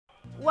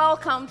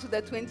Welcome to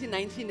the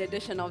 2019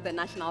 edition of the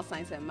National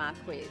Science and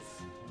Math Quiz.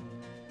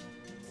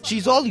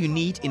 She's all you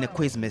need in a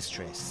quiz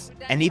mistress.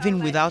 And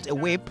even without a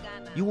whip,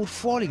 you will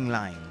fall in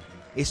line.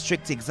 A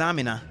strict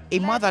examiner, a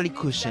motherly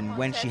cushion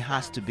when she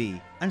has to be,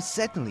 and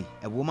certainly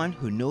a woman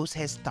who knows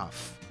her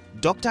stuff.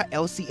 Dr.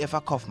 Elsie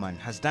Effah Kaufmann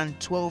has done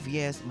 12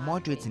 years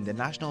moderating the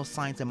National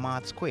Science and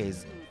Maths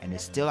Quiz and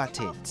is still at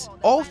it.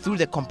 All through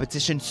the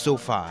competition so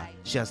far,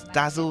 she has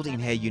dazzled in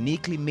her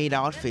uniquely made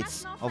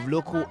outfits of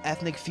local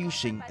ethnic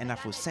fusion and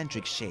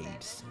Afrocentric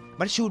shades.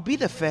 But she would be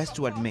the first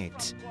to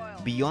admit,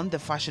 beyond the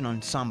fashion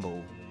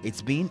ensemble,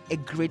 it's been a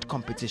great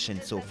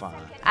competition so far.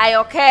 I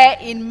occur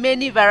in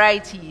many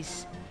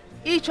varieties,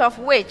 each of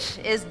which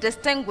is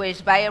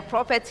distinguished by a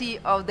property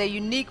of the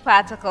unique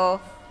particle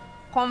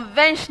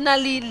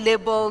conventionally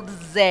labeled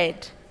Z.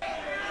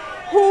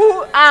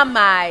 Who am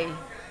I?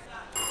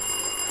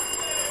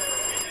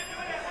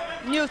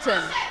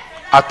 Newton.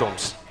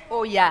 Atoms.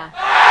 Oh yeah.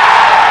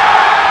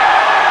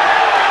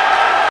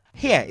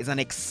 Here is an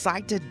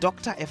excited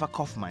Dr. Effah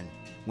Kaufmann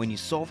when you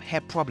solve her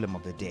problem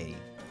of the day.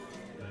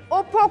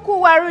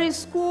 Opokuwari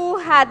School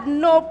had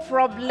no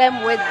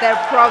problem with the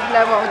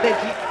problem of the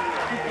day.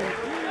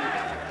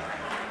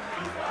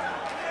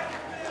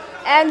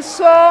 And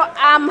so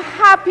I'm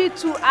happy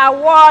to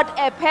award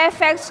a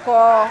perfect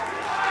score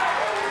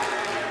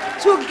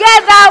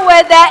together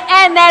with the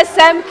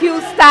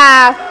NSMQ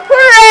staff.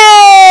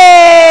 Hooray!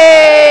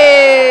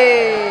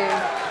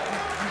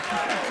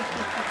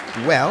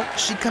 Well,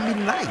 she can be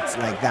light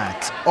like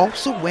that.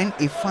 Also when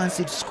a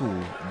fancied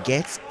school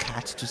gets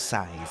cut to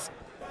size.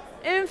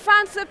 In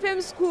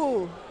Fansipim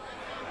School,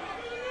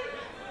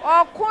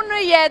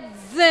 Okunu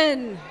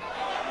Yedzin.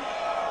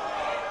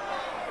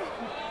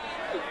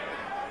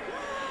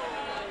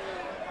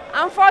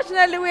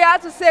 Unfortunately, we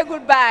have to say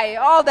goodbye.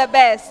 All the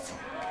best.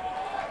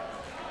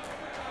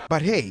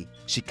 But hey,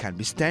 she can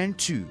be stern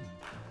too.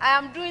 I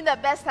am doing the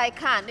best I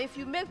can. If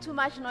you make too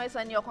much noise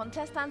and your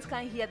contestants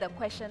can't hear the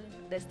question,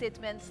 the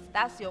statements,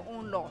 that's your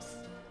own loss.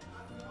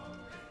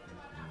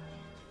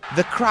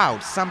 The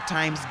crowd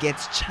sometimes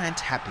gets chant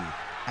happy,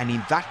 and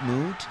in that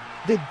mood,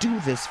 they do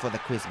this for the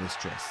quiz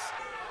mistress.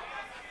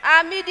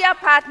 Our media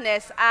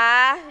partners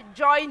are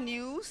Joy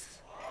News,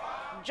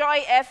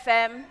 Joy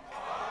FM,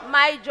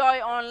 My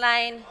Joy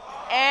Online,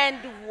 and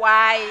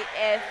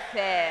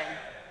YFM.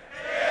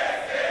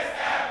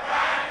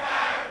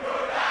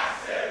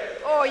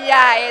 Oh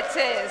yeah, it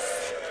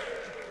is.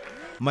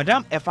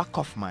 Madame Effah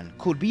Kaufmann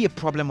could be a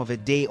problem of a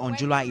day on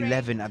July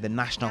 11 at the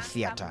National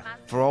Theatre.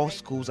 For all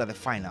schools at the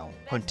final,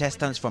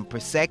 contestants from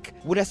Presec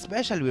would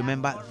especially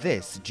remember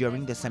this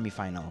during the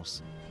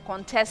semi-finals.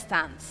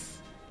 Contestants,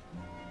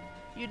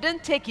 you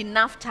didn't take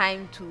enough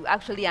time to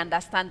actually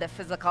understand the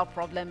physical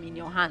problem in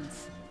your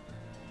hands.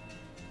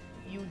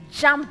 You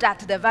jumped at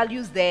the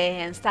values there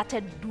and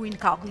started doing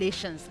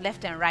calculations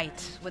left and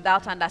right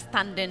without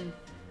understanding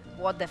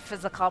what the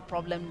physical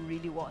problem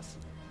really was.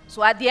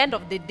 So at the end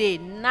of the day,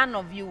 none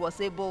of you was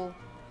able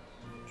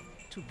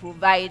to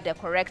provide the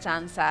correct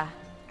answer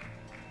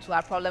to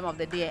our problem of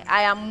the day.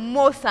 I am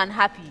most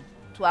unhappy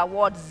to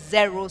award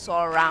zeros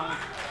all around.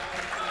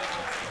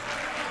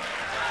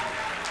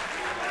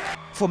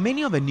 For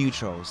many of the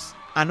neutrals,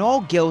 an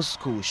all-girls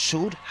school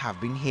should have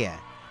been here,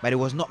 but it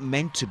was not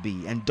meant to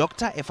be, and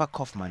Dr. Effah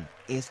Kaufmann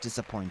is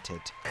disappointed.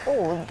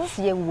 Oh, this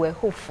year we were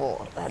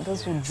hopeful that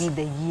this would be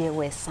the year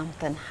where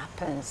something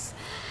happens.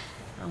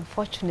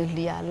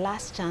 Unfortunately, our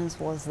last chance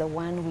was the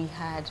one we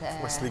had.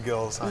 Wesley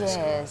Girls High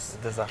School. Yes.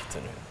 This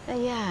afternoon.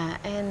 Yeah,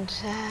 and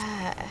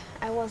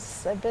I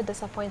was a bit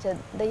disappointed.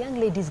 The young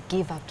ladies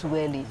gave up too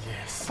early.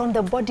 Yes. From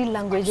the body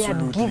language, they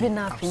had given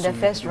up in the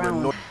first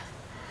round.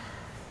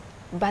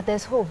 But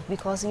there's hope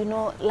because, you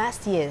know,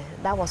 last year,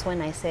 that was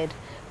when I said,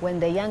 when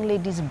the young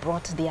ladies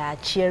brought their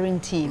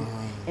cheering team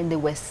and they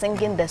were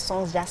singing the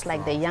songs just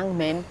like the young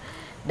men,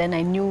 then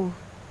I knew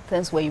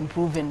things were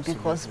improving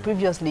because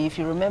previously, if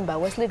you remember,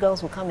 Wesley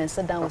Girls would come and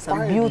sit down with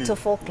some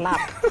beautiful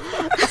clap.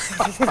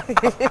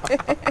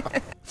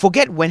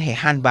 Forget when her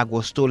handbag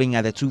was stolen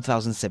at the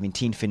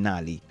 2017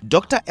 finale.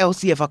 Dr.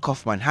 Elsie Effah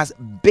Kaufmann has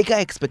bigger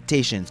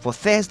expectations for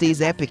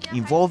Thursday's epic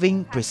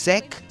involving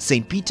Presec,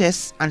 St.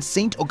 Peter's and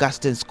St.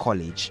 Augustine's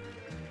College.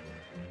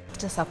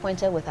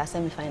 Disappointed with our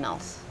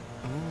semi-finals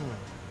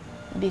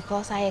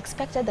because I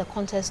expected the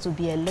contest to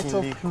be a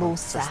little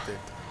closer,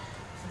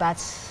 but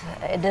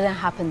it didn't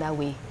happen that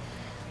way.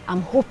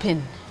 I'm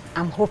hoping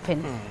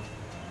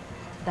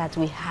that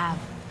we have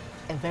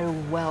a very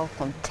well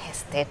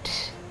contested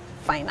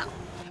final.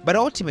 But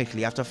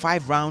ultimately, after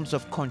 5 rounds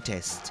of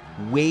contest,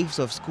 waves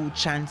of school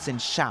chants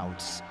and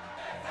shouts,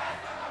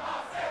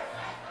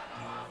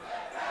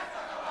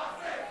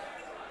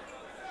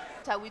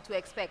 What are we to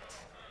expect?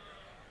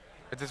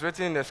 It is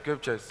written in the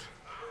scriptures,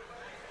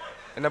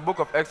 in the book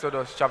of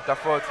Exodus, chapter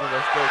 14,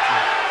 verse 13.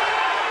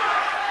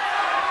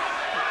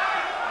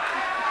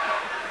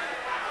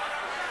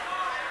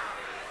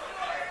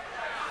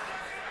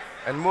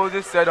 And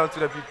Moses said unto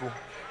the people,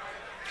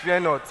 fear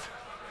not,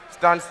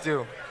 stand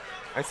still,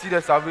 and see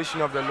the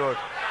salvation of the Lord,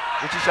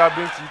 which he shall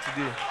bring to you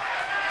today.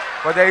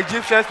 For the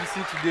Egyptians we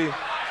see today,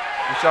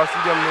 We shall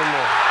see them no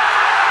more.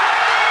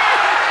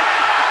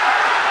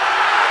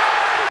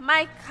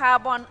 My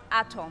carbon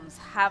atoms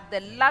have the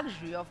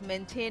luxury of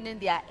maintaining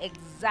their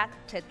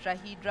exact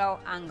tetrahedral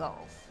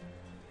angles.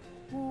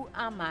 Who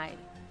am I?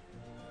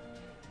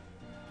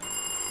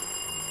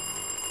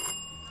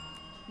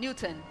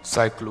 Newton.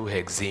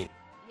 Cyclohexane.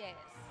 Yes.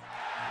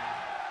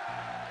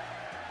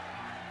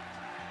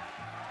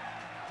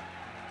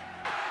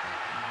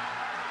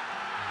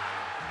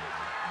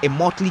 A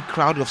motley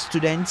crowd of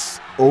students,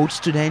 old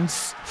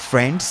students,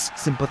 friends,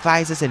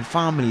 sympathizers and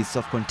families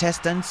of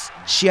contestants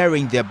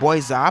cheering their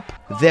boys up.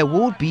 There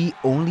will be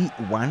only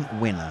one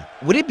winner.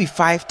 Would it be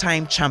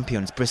 5-time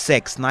champions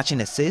Presec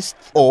snatching a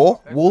sixth, or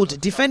would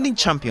defending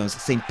champions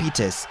St.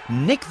 Peter's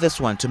nick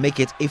this one to make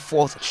it a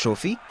 4th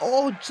trophy?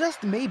 Or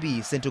just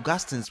maybe St.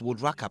 Augustine's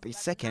would rack up a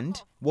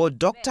 2nd? Well,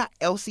 Dr.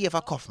 Elsie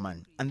Effah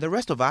Kaufmann and the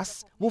rest of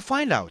us will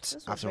find out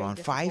after round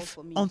 5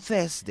 on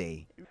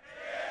Thursday.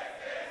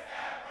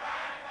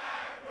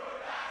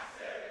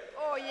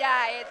 Oh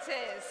yeah, it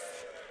is.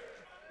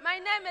 My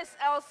name is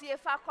Elsie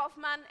Effah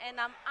Kaufmann and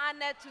I'm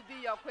honored to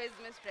be your quiz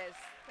mistress.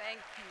 Thank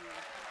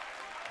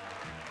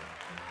you.